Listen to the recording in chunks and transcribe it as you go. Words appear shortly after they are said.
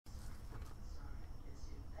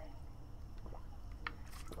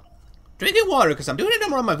Drinking water, because I'm doing a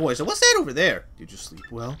number on my voice. So what's that over there? Did you sleep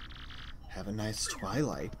well? Have a nice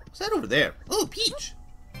twilight. What's that over there? Oh, Peach.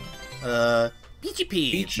 Peachy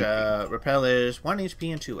Peach. Repellers 1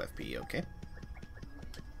 HP and 2 FP, okay.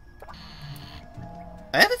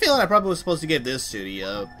 I have a feeling I probably was supposed to give this to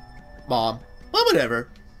the, mom. But whatever.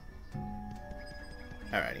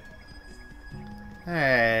 Alrighty.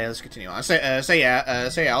 Alright, let's continue on. So yeah,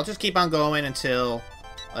 I'll just keep on going until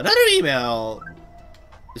another email.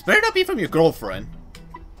 This better not be from your girlfriend.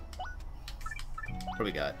 What do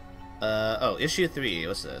we got? Oh, issue 3.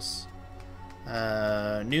 What's this?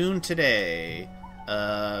 Noon today.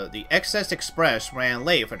 The Excess Express ran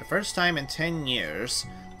late for the first time in 10 years.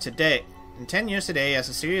 Today, as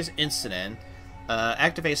a serious incident,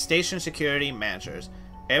 activates station security measures.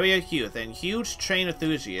 Area youth and huge train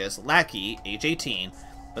enthusiast Lackey, age 18,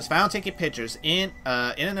 was found taking pictures in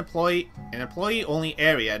an employee-only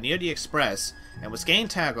area near the Express and was getting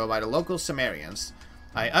tackled by the local Sumerians.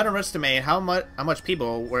 I underestimate how much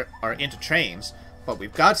people are into trains, but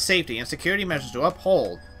we've got safety and security measures to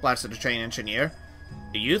uphold, blasted the train engineer.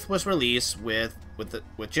 The youth was released with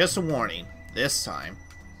just a warning this time.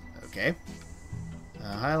 Okay.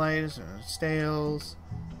 Highlights, stales.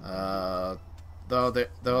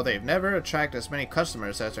 Though they've never attracted as many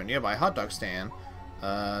customers as their nearby hot dog stand,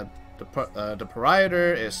 the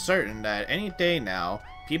proprietor is certain that any day now,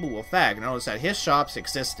 people will notice that his shops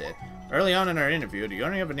existed. Early on in our interview, the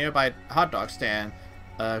owner of a nearby hot dog stand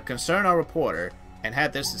concerned our reporter and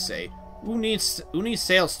had this to say: Who needs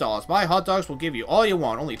sales stalls? Buy hot dogs, will give you all you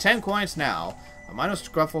want. Only 10 coins now. A minor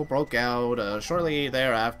scuffle broke out shortly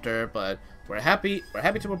thereafter, but we're happy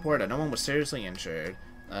to report that no one was seriously injured.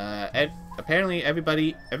 Apparently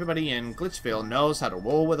everybody in Glitchville knows how to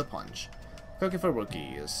roll with a punch. Cooking for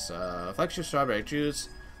rookies. Flex your strawberry juice.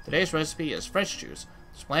 Today's recipe is fresh juice.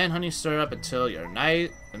 Splant honey syrup until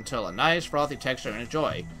a nice frothy texture and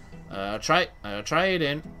enjoy. Try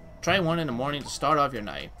one in the morning to start off your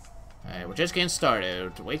night. Alright, we're just getting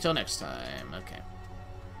started. Wait till next time. Okay.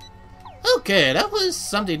 Okay, that was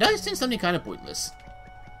something nice and something kind of pointless.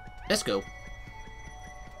 Let's go.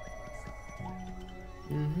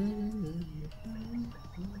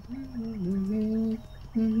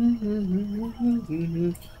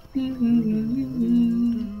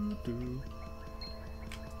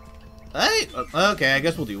 Hey, okay, I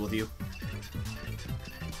guess we'll deal with you.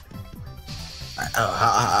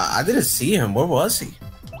 I didn't see him. Where was he?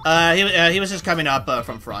 He was just coming up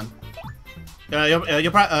from front.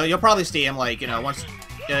 You'll probably see him, like, you know, once.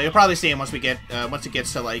 You'll probably see him once it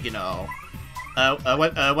gets to, like, you know,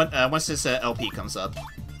 once this LP comes up.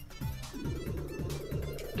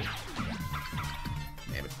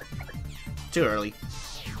 Maybe. Too early.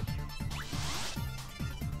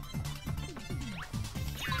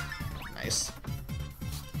 Nice.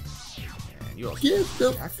 And you also Get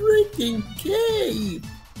the freaking cape!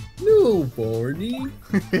 No, Barney.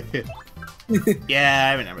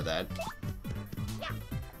 Yeah, I remember that.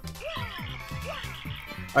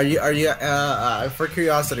 Are you for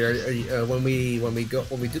curiosity, are you when we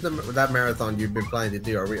do that marathon you've been planning to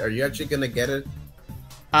do, are you actually gonna get it?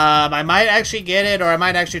 I might actually get it, or I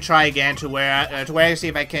might actually try again to where I see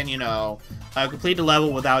if I can, you know, complete the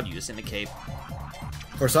level without using the cape.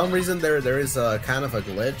 For some reason, there is a kind of a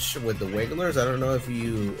glitch with the wigglers. I don't know if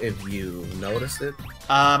you noticed it.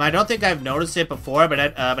 I don't think I've noticed it before,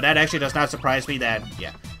 but that actually does not surprise me. It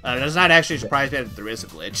does not actually surprise me that there is a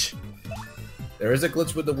glitch. There is a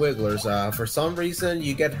glitch with the wigglers. For some reason,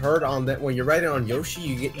 you get hurt on that when you're riding on Yoshi.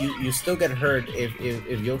 You still get hurt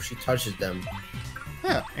if Yoshi touches them.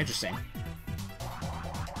 Huh, interesting.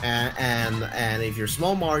 And if you're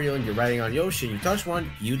Small Mario and you're riding on Yoshi and you touch one,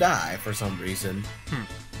 you die for some reason.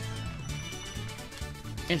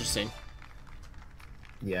 Interesting.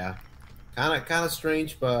 Yeah, kind of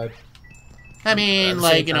strange, but I mean,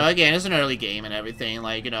 like, you know, again, it's an early game and everything.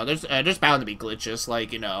 Like, you know, there's bound to be glitches.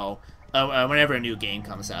 Like, you know, whenever a new game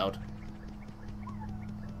comes out.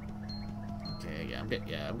 Okay, yeah,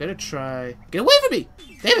 I'm gonna try. Get away from me!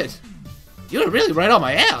 Damn it! You were really right on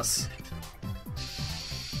my ass.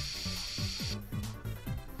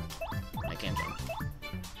 I can't jump.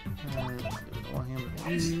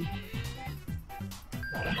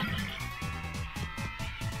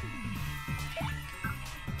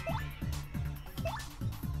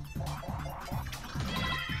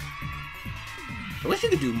 I wish you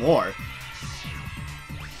could do more.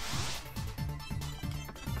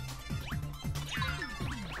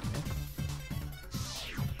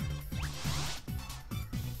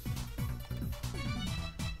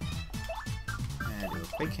 And do a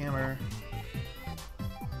quick hammer.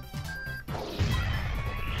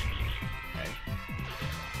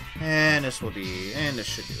 Okay. And this will be, and this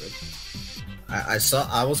should do it. I saw.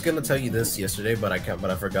 I was gonna tell you this yesterday, but I can't.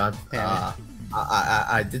 But I forgot.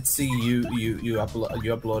 I did see you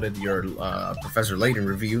uploaded your Professor Layton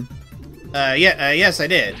review. Yes, I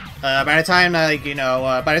did. By the time, by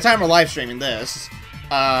the time we're live streaming this,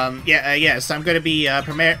 yes, I'm gonna be I'm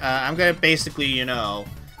gonna basically,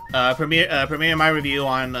 premiere my review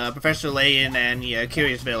on Professor Layton and the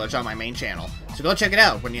Curious Village on my main channel. So go check it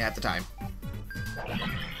out when you have the time.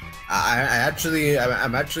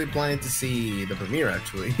 I'm actually planning to see the premiere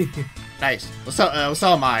actually. Nice. Well,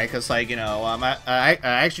 so am I, because I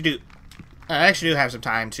actually do have some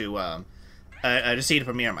time to see the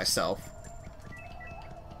premiere myself.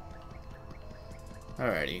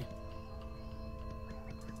 Alrighty.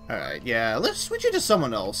 Alright, yeah, let's switch it to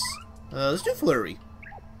someone else. Let's do Flurry.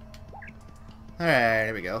 Alright,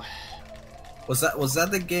 here we go. Was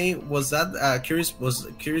that the game? Was that Curious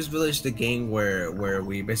Village the game where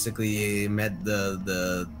we basically met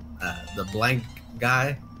the blank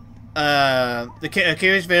guy?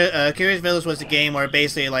 Curious Village was the game where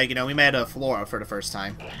basically we met Flora for the first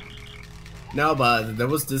time. No, but there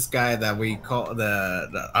was this guy that we call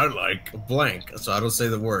the I like blank, so I don't say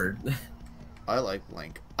the word. I like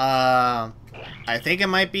blank. I think it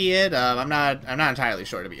might be it. I'm not entirely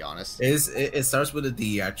sure, to be honest. It starts with a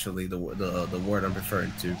D actually. The word I'm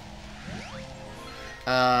referring to.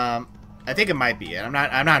 I think it might be it. I'm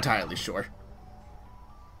not entirely sure.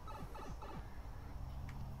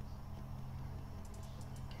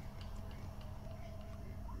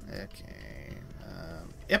 Okay.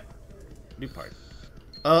 Yep. New part.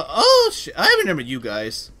 Oh shit! I remember you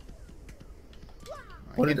guys.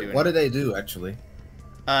 What did they do actually?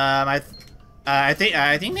 I think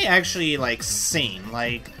they actually sing.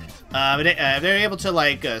 They're able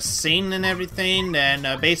to sing and everything.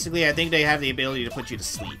 Then basically, I think they have the ability to put you to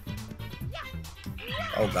sleep.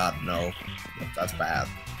 Oh god, no, that's bad.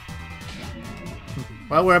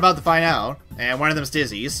 Well, we're about to find out, and one of them's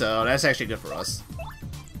dizzy, so that's actually good for us.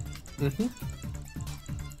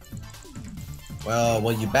 Well,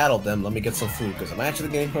 when you battled them, let me get some food, because I'm actually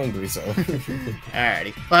getting hungry, so...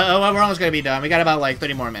 Alrighty. Well, we're almost gonna be done. We got about,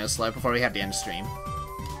 30 more minutes left before we have to end the stream.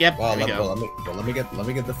 Yep, well, there we go. Let me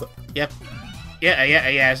get the food. Yep.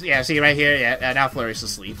 Yeah, see right here? Yeah, now Flurry's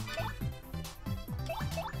asleep.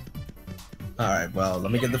 Alright, well,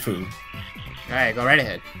 let me get the food. Alright, go right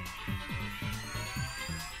ahead.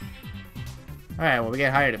 Alright, well, we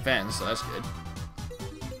get higher defense, so that's good.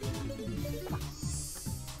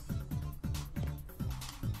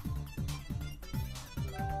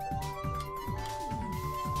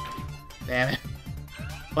 Damn it.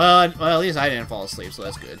 Well, at least I didn't fall asleep, so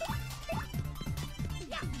that's good.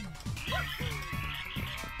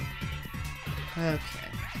 Okay.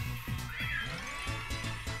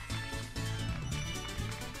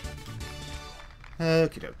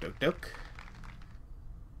 Okie doke.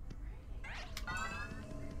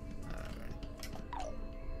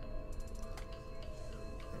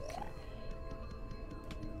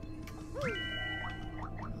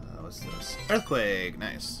 What's this? Earthquake!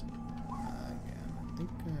 Nice. I think,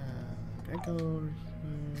 can I go over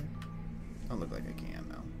here? Don't look like I can,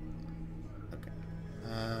 no. Okay.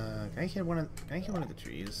 Can I hit one of the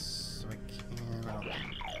trees? I can. I don't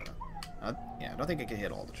think. Yeah, I don't think I can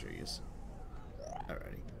hit all the trees.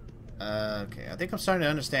 Alrighty. Okay, I think I'm starting to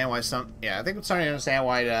understand why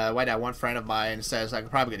why that one friend of mine says I'm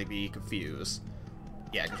probably going to be confused.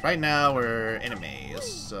 Yeah, because right now we're in a maze,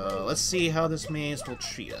 so let's see how this maze will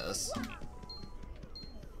treat us.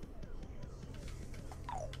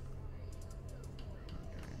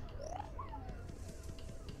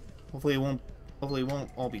 Hopefully it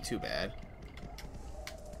won't all be too bad.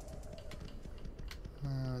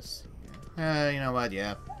 Let's see. You know what?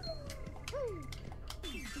 Yeah.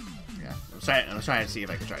 Yeah. I'm trying to see if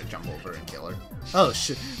I can try to jump over and kill her. Oh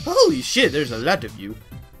shit! Holy shit! There's a lot of you.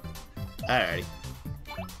 Alrighty.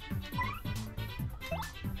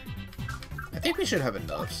 I think we should have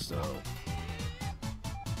enough. So.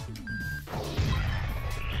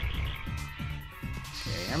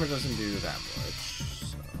 Okay, hammer doesn't do that much.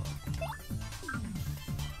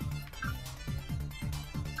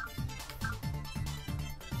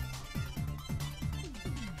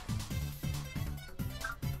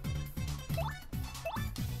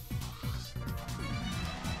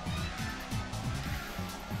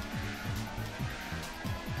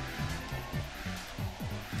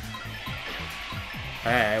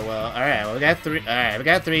 Alright, we got three. Alright, we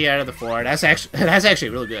got 3 out of the 4. That's actually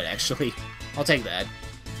really good. Actually, I'll take that.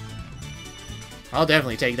 I'll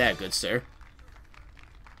definitely take that, good sir.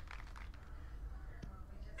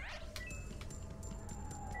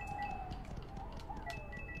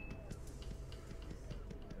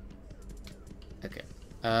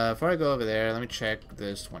 Before I go over there, let me check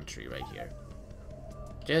this one tree right here.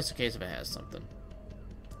 Just in case if it has something.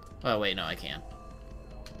 Oh, wait, no, I can't.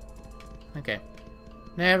 Okay.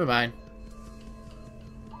 Never mind.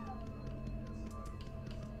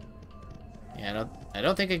 Yeah, I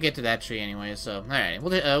don't think I get to that tree anyway, so... Alright,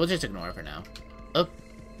 we'll just ignore it for now. Oh.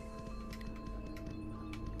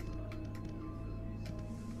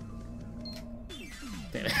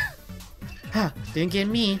 Damn it. Ha! Didn't get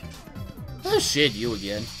me! Oh shit, you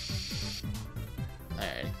again.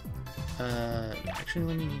 Alright. Yeah, actually,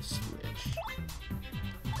 let me switch.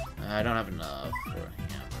 I don't have enough for a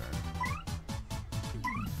hammer.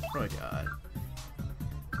 What do I got?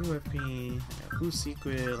 2 FP, I got Blue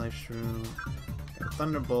Secret, Life Shroom, got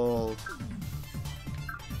Thunderbolt.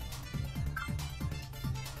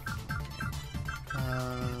 Okay.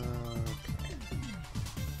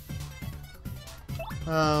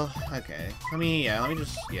 Oh, okay. Let me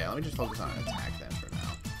just focus on an attack then for now.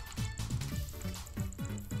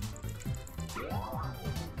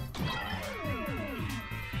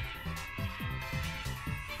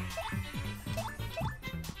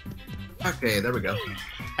 Okay, there we go.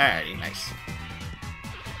 Alrighty, nice.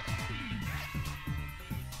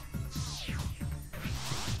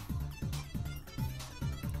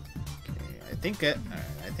 Okay,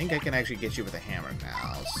 I think I can actually get you with a hammer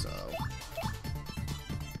now, so...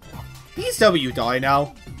 Please tell me you die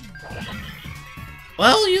now.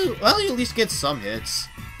 Well, you at least get some hits.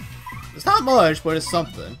 It's not much, but it's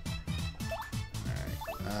something.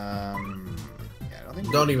 Alright, yeah, I don't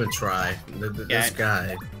think... Don't even try. This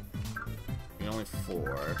guy... Only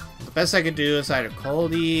 4. The best I could do is either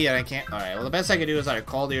Coldy, and I can't... Alright, well the best I could do is either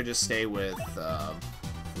Coldy or just stay with,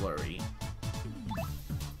 Flurry.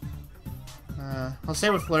 I'll stay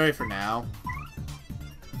with Flurry for now.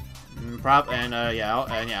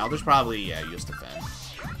 I'll just probably, use Defend.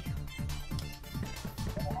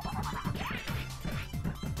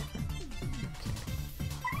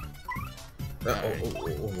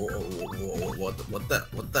 What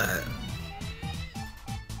the?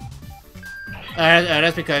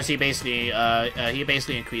 That's because he basically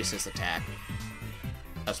increased his attack.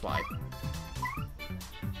 That's why.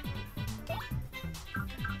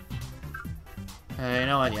 You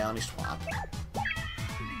know what? Yeah, let me swap.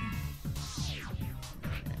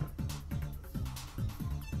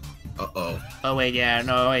 Uh-oh. Oh wait, yeah,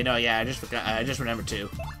 no, wait, no, yeah, I just forgot. I just remembered too.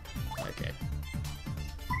 Okay.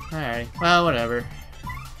 All right. Well, whatever.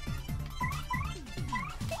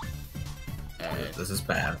 This is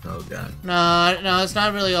bad. Oh god. No, it's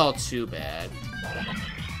not really all too bad.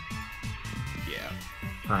 Yeah.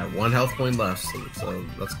 Alright, 1 health point left, so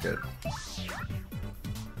that's good.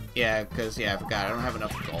 Yeah, because, I forgot. I don't have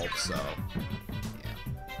enough gulp, so... Yeah.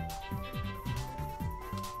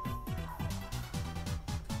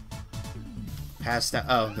 Passed out...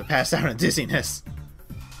 Oh, the passed out on dizziness.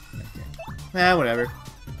 Okay. Whatever.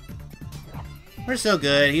 We're still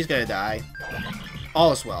good. He's gonna die.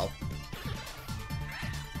 All is well.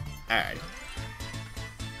 Alright.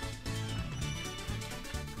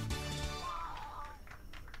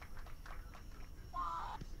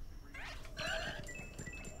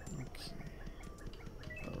 Okay.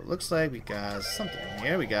 Well, looks like we got something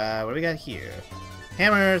here. What do we got here?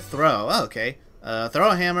 Hammer, throw. Oh, okay. Throw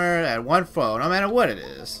a hammer at one foe, no matter what it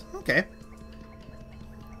is. Okay.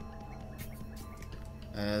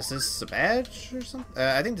 Is this a badge or something?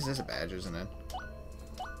 I think this is a badge, isn't it?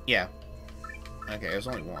 Yeah. Okay, there's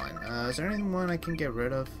only one. Is there anyone I can get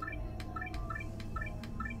rid of?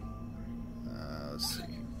 Let's see.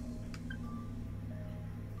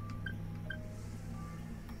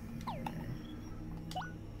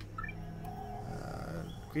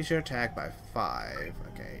 Increase your attack by 5.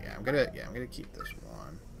 Okay, I'm gonna keep this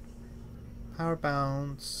one. Power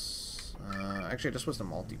bounce. Actually, this was the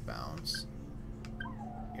multi bounce.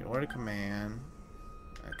 In order command.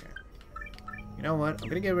 Okay. You know what? I'm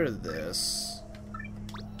gonna get rid of this.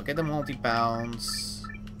 I'll get the multi bounce.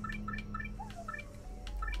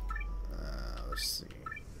 Let's see.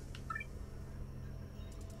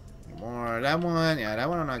 More. That one. Yeah, that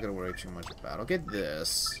one I'm not gonna worry too much about. I'll get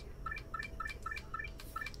this.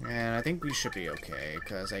 And I think we should be okay,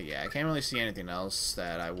 because I can't really see anything else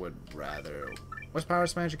that I would rather... What's Power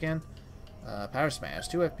Smash again? Power Smash,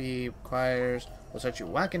 2 FP, requires... will let you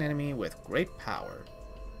whack an enemy with great power.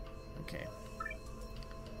 Okay.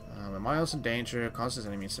 When Mario's in danger, causes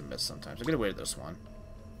enemies to miss sometimes. I'm gonna wear this one.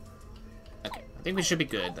 Okay, I think we should be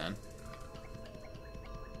good then.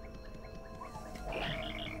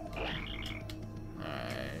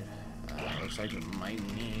 Alright. Looks like we might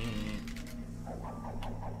need...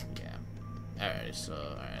 Alright, so,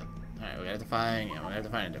 alright, we have to find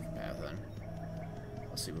a different path then.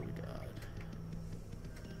 Let's see what we got.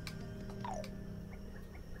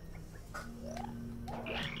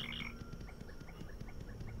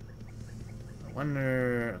 I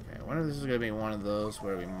wonder. Okay, I wonder if this is gonna be one of those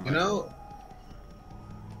where we might. You know.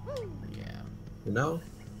 Yeah. You know.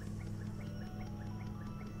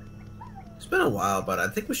 It's been a while, but I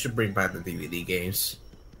think we should bring back the DVD games.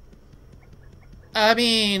 I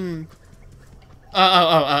mean.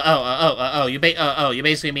 You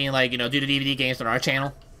basically mean like, you know, do the DVD games on our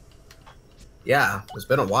channel? Yeah, it's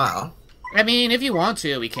been a while. I mean, if you want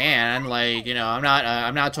to, we can. Like, you know, I'm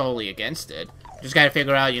not totally against it. Just gotta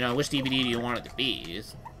figure out, you know, which DVD do you want it to be.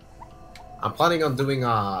 I'm planning on doing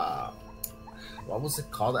what was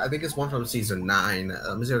it called? I think it's one from season 9.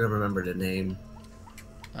 Let me see if I can remember the name.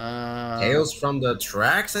 Tales from the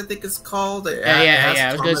Tracks, I think it's called. Yeah.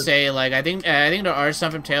 I was gonna say, like, I think there are some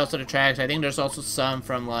from Tales to the Tracks. I think there's also some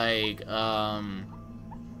from like Come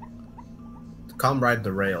Ride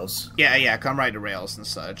the Rails. Yeah, Come Ride the Rails and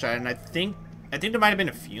such. And I think there might have been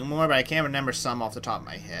a few more, but I can't remember some off the top of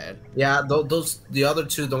my head. Yeah, the other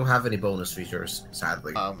two don't have any bonus features,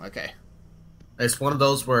 sadly. Oh, okay. It's one of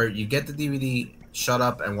those where you get the DVD, shut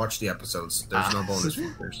up, and watch the episodes. There's no bonus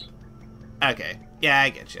features. Okay. Yeah, I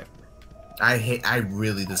get you. I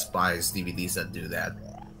really despise DVDs that do that.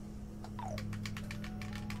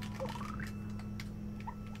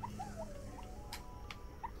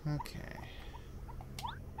 Okay.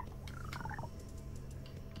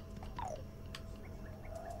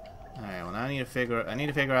 Alright, well now I need to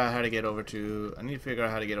figure out how to get over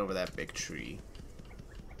that big tree.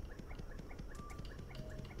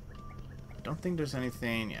 I don't think there's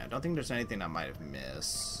anything I might have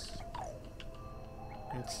missed.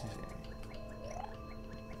 Let's see.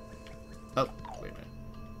 Oh, wait a minute.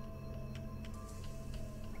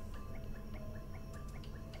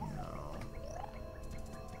 No.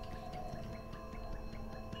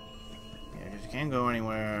 Yeah, because you can't go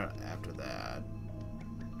anywhere after that.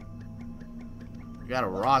 You got a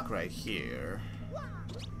rock right here.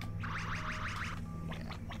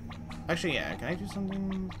 Yeah. Actually, yeah, can I do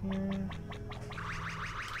something here?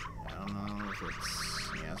 I don't know if it's...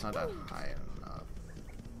 Yeah, it's not that high enough.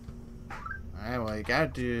 Alright, well, you gotta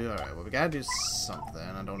do... Alright, well, we gotta do something.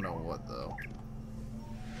 I don't know what, though.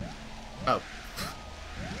 Oh.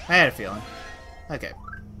 I had a feeling. Okay.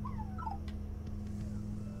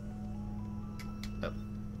 Oh.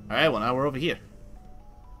 Alright, well, now we're over here.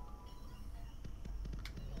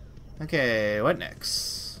 Okay, what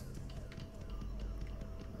next?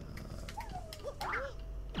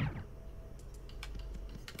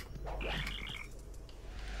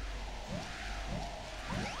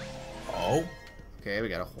 Oh. Okay, we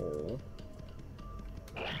got a hole.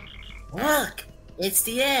 Look, it's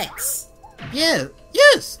the X. Yeah,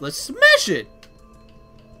 yes, let's smash it.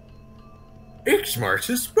 X marks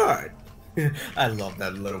the spot. I love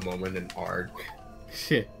that little moment in Ark.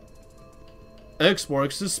 Shit. X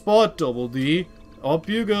marks the spot, Double D. Up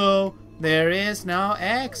you go. There is no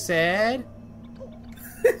exit.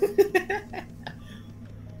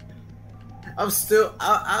 I'm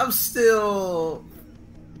still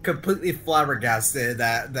completely flabbergasted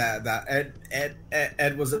that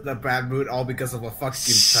Ed was in a bad mood all because of a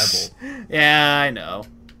fucking pebble. Yeah, I know.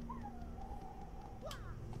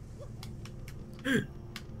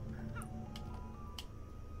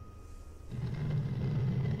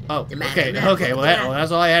 Oh, okay. Well,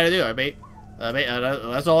 that's all I had to do.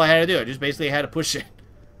 That's all I had to do. I just basically had to push it.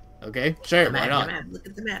 Okay, sure, why not? Look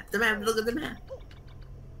at the map. Look at the map.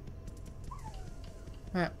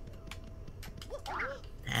 Map.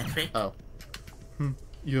 Patrick. Oh.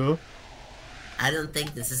 Yeah. I don't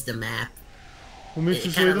think this is the map. What makes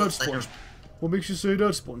you say that, SpongeBob? What makes you say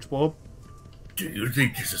that, SpongeBob? Do you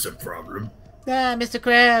think this is a problem? Ah, Mr.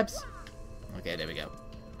 Krabs. Okay, there we go.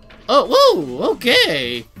 Oh, whoa,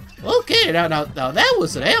 okay. Okay, now that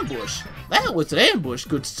was an ambush. That was an ambush,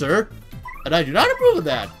 good sir. And I do not approve of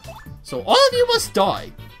that. So all of you must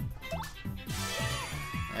die.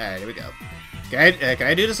 Alright, here we go. Can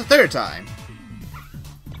I do this a third time?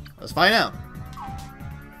 Let's find out.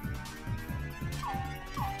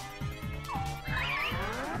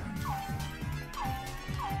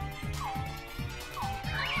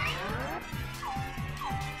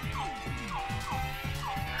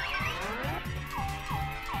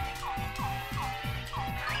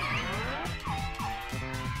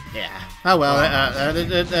 Yeah. Oh well,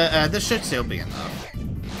 this should still be enough.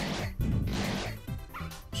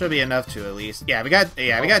 Should be enough to at least. Yeah, we got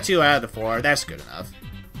 2 out of the 4. That's good enough.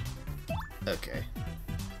 Okay.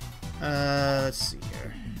 Let's see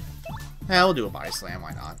here. Yeah, we'll do a body slam.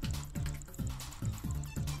 Why not?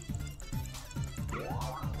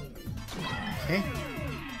 Okay.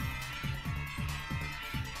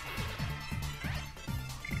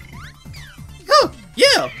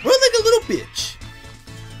 Yeah, run like a little bitch.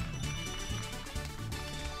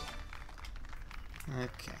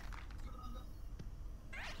 Okay.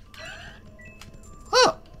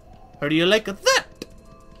 Huh. How do you like that?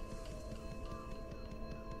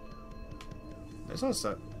 There's no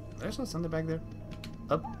something back there.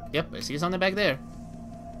 Oh, yep, I see something back there.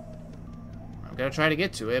 I'm gonna try to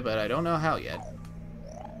get to it, but I don't know how yet.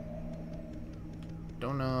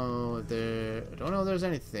 Don't know if there's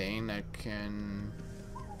anything that can...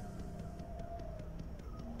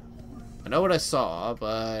 I know what I saw,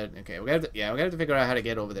 but okay, we gotta have to figure out how to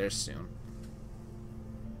get over there soon.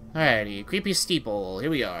 Alrighty, creepy steeple. Here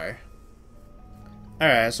we are.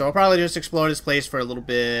 Alright, so I'll probably just explore this place for a little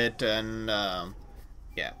bit, and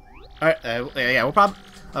yeah. Alright, yeah, we'll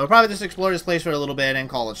probably just explore this place for a little bit and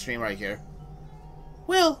call it stream right here.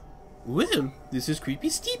 Well, this is creepy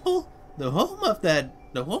steeple, the home of that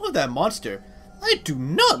monster. I do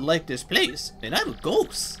not like this place, and I'm a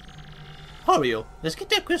ghost. Hario, let's get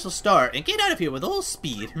that crystal star and get out of here with all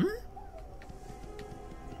speed, Okay,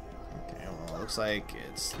 well, looks like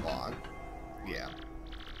it's locked. Yeah.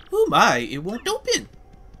 Oh my, it won't open.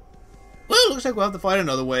 Well, looks like we'll have to find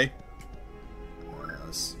another way.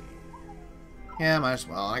 Let's see. Yeah, might as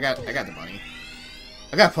well. I got the money.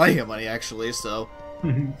 I got plenty of money actually, so.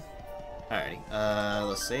 Alrighty.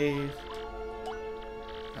 Let's save.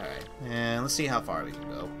 Alright, and let's see how far we can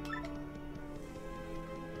go.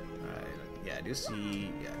 Alright, yeah, I do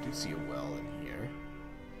see a well in here.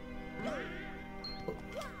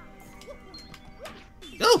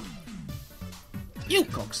 Oh! You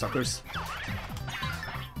cocksuckers!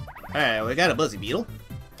 Alright, we got a Buzzy Beetle.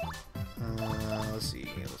 Let's see.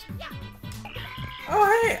 Oh,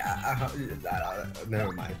 hey!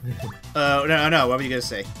 Never mind. No, what were you gonna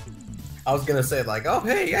say? I was gonna say, like, oh,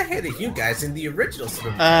 hey, I hated you guys in the original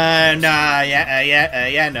Super Mario.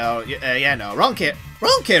 No. Wrong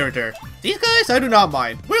character. These guys, I do not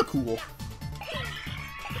mind. We're cool.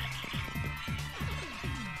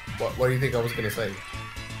 What do you think I was gonna say?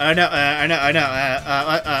 I know.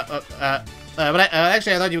 But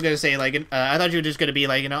actually, I thought you were gonna say, like, I thought you were just gonna be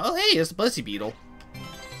like, oh, hey, it's the Buzzy Beetle.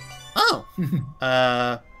 Oh.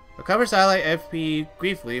 Recover satellite FP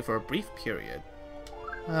briefly for a brief period.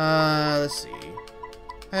 Let's see.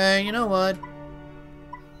 You know what?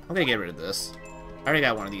 I'm gonna get rid of this. I already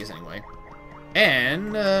got one of these anyway.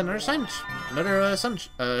 And another shine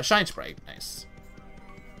sprite. Nice.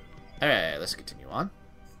 Alright, let's continue on.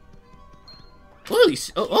 Holy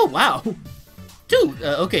oh wow! Dude,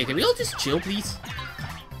 okay, can we all just chill, please?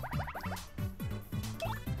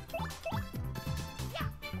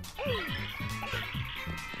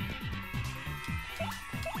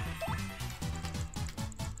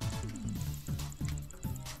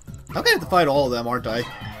 I'm gonna have to fight all of them, aren't I?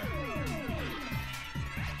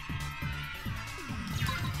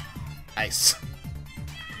 Nice.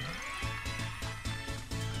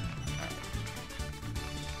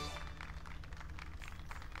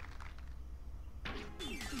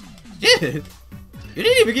 Dude, you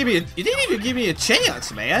didn't even give me a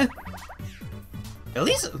chance, man. At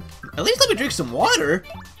least let me drink some water.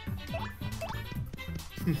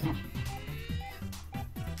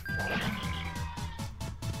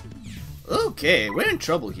 Okay, we're in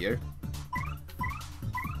trouble here.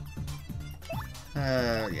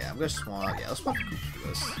 Yeah, I'm gonna swap. Yeah, let's swap through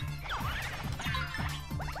this.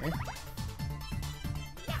 Okay.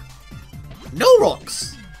 No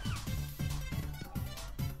rocks.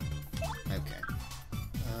 Okay.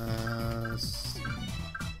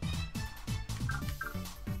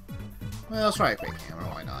 Well, let's try a quick hammer.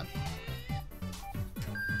 Why not?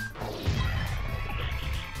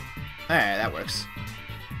 Alright, that works.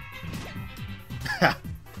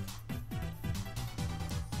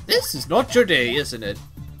 This is not your day, isn't it?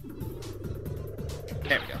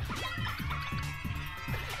 There we go.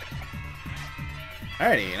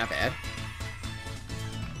 Alrighty, not bad.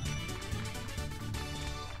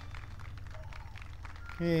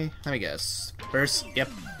 Okay, let me guess. First, yep.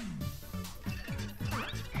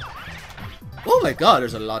 Oh my god,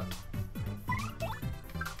 there's a lot.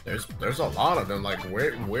 There's a lot of them. Like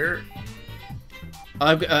where?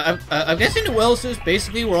 I'm guessing the wells is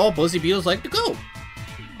basically where all Buzzy Beetles like to go.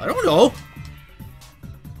 I don't know.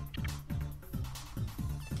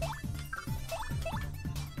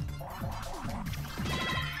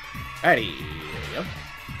 Alrighty, there we go.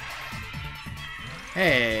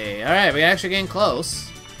 Hey, alright, we're actually getting close.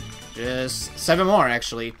 Just 7 more,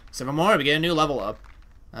 actually. 7 more, we get a new level up.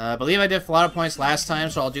 I believe I did flower points last time,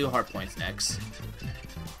 so I'll do heart points next.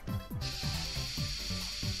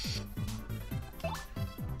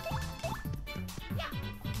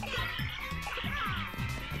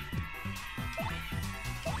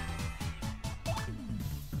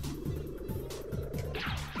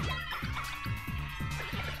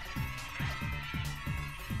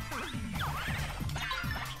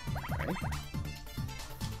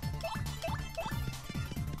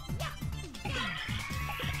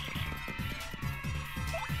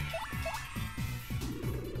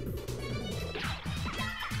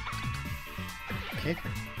 Okay.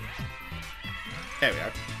 There we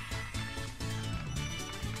are.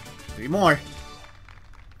 3 more.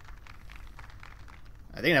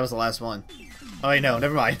 I think that was the last one. Oh wait, no,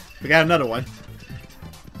 never mind. We got another one.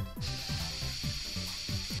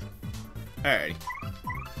 Alrighty.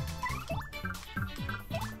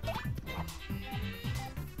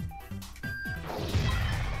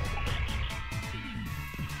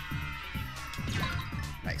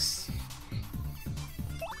 Nice.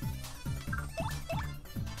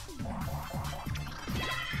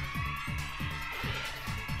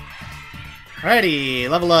 Alrighty,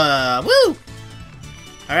 level up! Woo!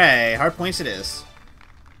 Alright, hard points it is.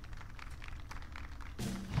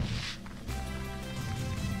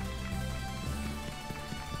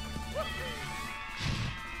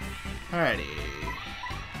 Alrighty.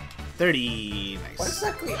 30. Nice. What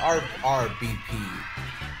exactly are RBP?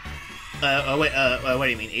 Wait, what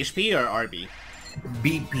do you mean? HP or RB?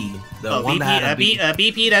 BP. The Oh, one BP, that had a B.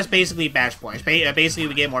 BP, that's basically bash points. Basically,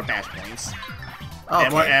 we get more bash points.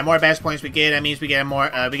 Okay. And more bash points we get, that means we get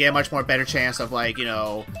a much more better chance of, like, you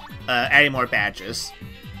know, adding more badges.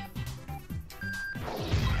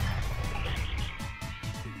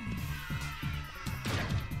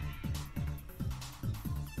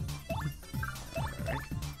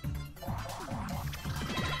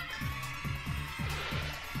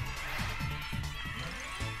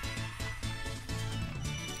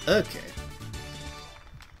 Okay.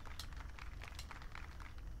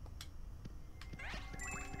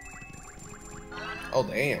 Oh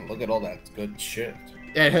damn! Look at all that good shit.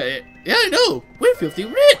 Yeah, I know. We're filthy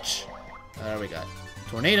rich. We got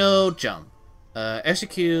tornado jump.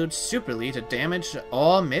 Execute superly to damage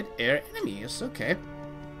all mid-air enemies. Okay.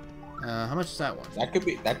 How much is that one?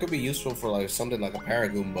 That could be useful for like something like a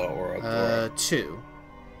Paragoomba or a 2.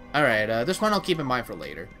 All right. This one I'll keep in mind for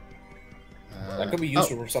later. that could be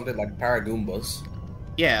useful for something like Paragoombas.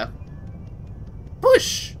 Yeah.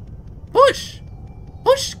 Push, push,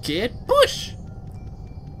 push, kid, push.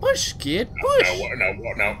 Push, kid, push.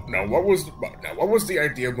 Now, what was the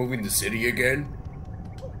idea of moving the city again?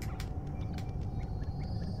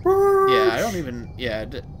 Yeah, I don't even. Yeah.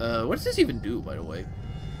 What does this even do, by the way?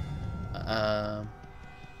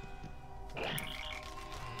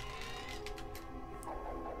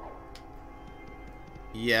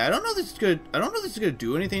 Yeah, I don't know if this is good. I don't know if this is gonna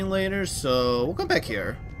do anything later, so we'll come back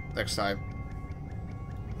here next time.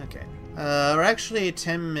 Okay. We're actually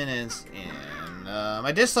 10 minutes in.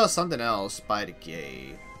 I just saw something else by the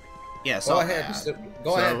gate. Yeah, so Go ahead.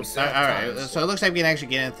 Go ahead. Alright, so it looks like we can actually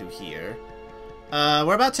get in through here.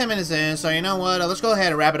 We're about 10 minutes in, so you know what? Let's go ahead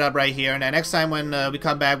and wrap it up right here, and then next time when we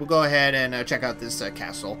come back, we'll go ahead and check out this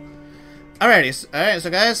castle. Alright, so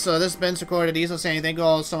guys, so this has been Recorded Diesel saying thank you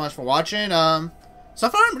all so much for watching. So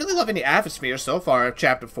far, I'm really loving the atmosphere so far of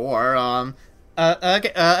Chapter 4.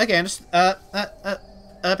 Again, just,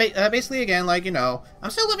 basically, again, like, you know, I'm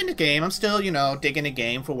still loving the game. I'm still, you know, digging the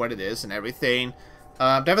game for what it is and everything.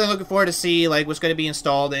 Definitely looking forward to see, like, what's going to be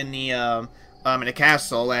installed in the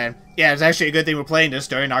castle. And, yeah, it's actually a good thing we're playing this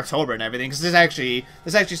during October and everything, because this actually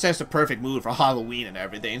sets the perfect mood for Halloween and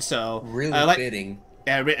everything, so... Really fitting.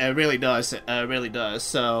 Yeah, it really does. It really does.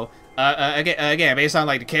 So, again, based on,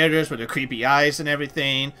 like, the characters with the creepy eyes and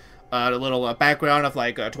everything, the little background of,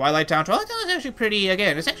 like, Twilight Town. Twilight Town is actually pretty,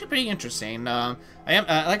 again, it's actually pretty interesting. I am,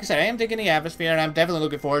 like I said, I am digging the atmosphere, and I'm definitely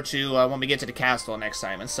looking forward to when we get to the castle next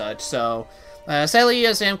time and such. So,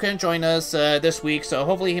 sadly, Sam couldn't join us this week, so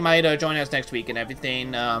hopefully he might join us next week and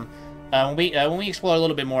everything. When we explore a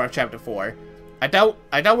little bit more of Chapter 4. I doubt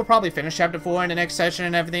we'll probably finish Chapter 4 in the next session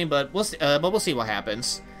and everything, but we'll see what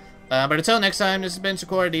happens. But until next time, this has been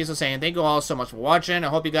Sakura Diesel saying thank you all so much for watching. I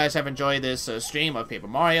hope you guys have enjoyed this stream of Paper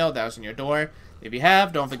Mario that was in your door. If you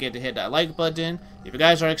have, don't forget to hit that like button. If you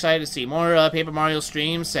guys are excited to see more Paper Mario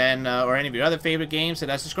streams and or any of your other favorite games, hit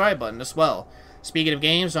that subscribe button as well. Speaking of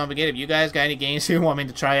games, don't forget if you guys got any games you want me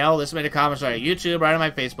to try out, list them in the comments right on YouTube, right on my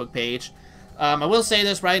Facebook page. I will say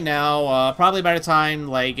this right now, probably by the time,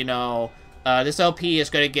 like, you know, this LP is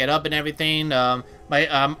going to get up and everything, but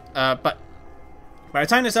by the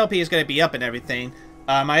time this LP is going to be up and everything,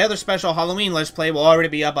 my other special Halloween Let's Play will already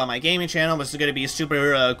be up on my gaming channel, which is going to be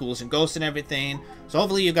Super Ghouls and Ghosts and everything. So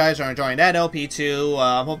hopefully you guys are enjoying that LP too.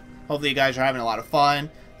 Hopefully you guys are having a lot of fun.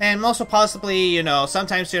 And also possibly, you know,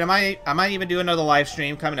 sometime soon, I might even do another live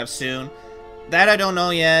stream coming up soon. That I don't know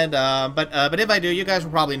yet, but if I do, you guys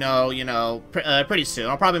will probably know, you know, pretty soon.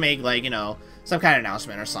 I'll probably make, like, you know, some kind of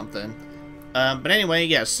announcement or something. But anyway,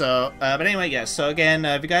 yes, so again,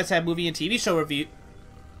 if you guys have movie and TV show review...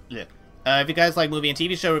 Yeah. If you guys like movie and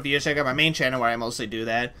TV show reviews, check out my main channel where I mostly do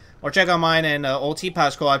that. Or check out mine and Old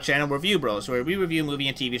Teapot's co-op channel, Review Bros, where we review movie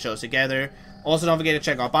and TV shows together. Also, don't forget to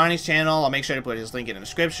check out Bonnie's channel. I'll make sure to put his link in the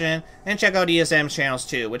description. And check out ESM's channels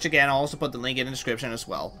too, which again, I'll also put the link in the description as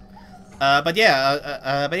well. So far,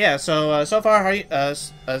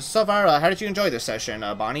 how did you enjoy this session,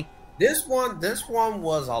 Bonnie? This one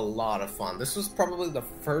was a lot of fun. This was probably the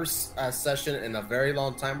first session in a very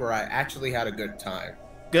long time where I actually had a good time.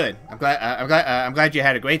 Good. I'm glad you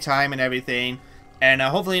had a great time and everything. And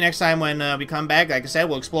hopefully next time when we come back, like I said,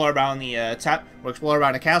 we'll explore around the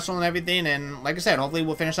the castle and everything. And like I said, hopefully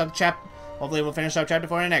we'll finish up chapter 4 in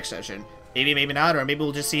the next session. Maybe, maybe not, or maybe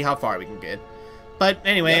we'll just see how far we can get. But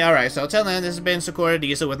anyway, yeah. Alright, so till then, this has been Sakura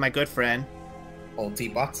Diesel with my good friend Old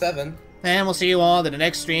Teapot 7. And we'll see you all in the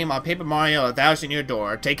next stream on Paper Mario: A Thousand Year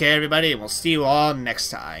Door. Take care, everybody, and we'll see you all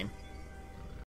next time.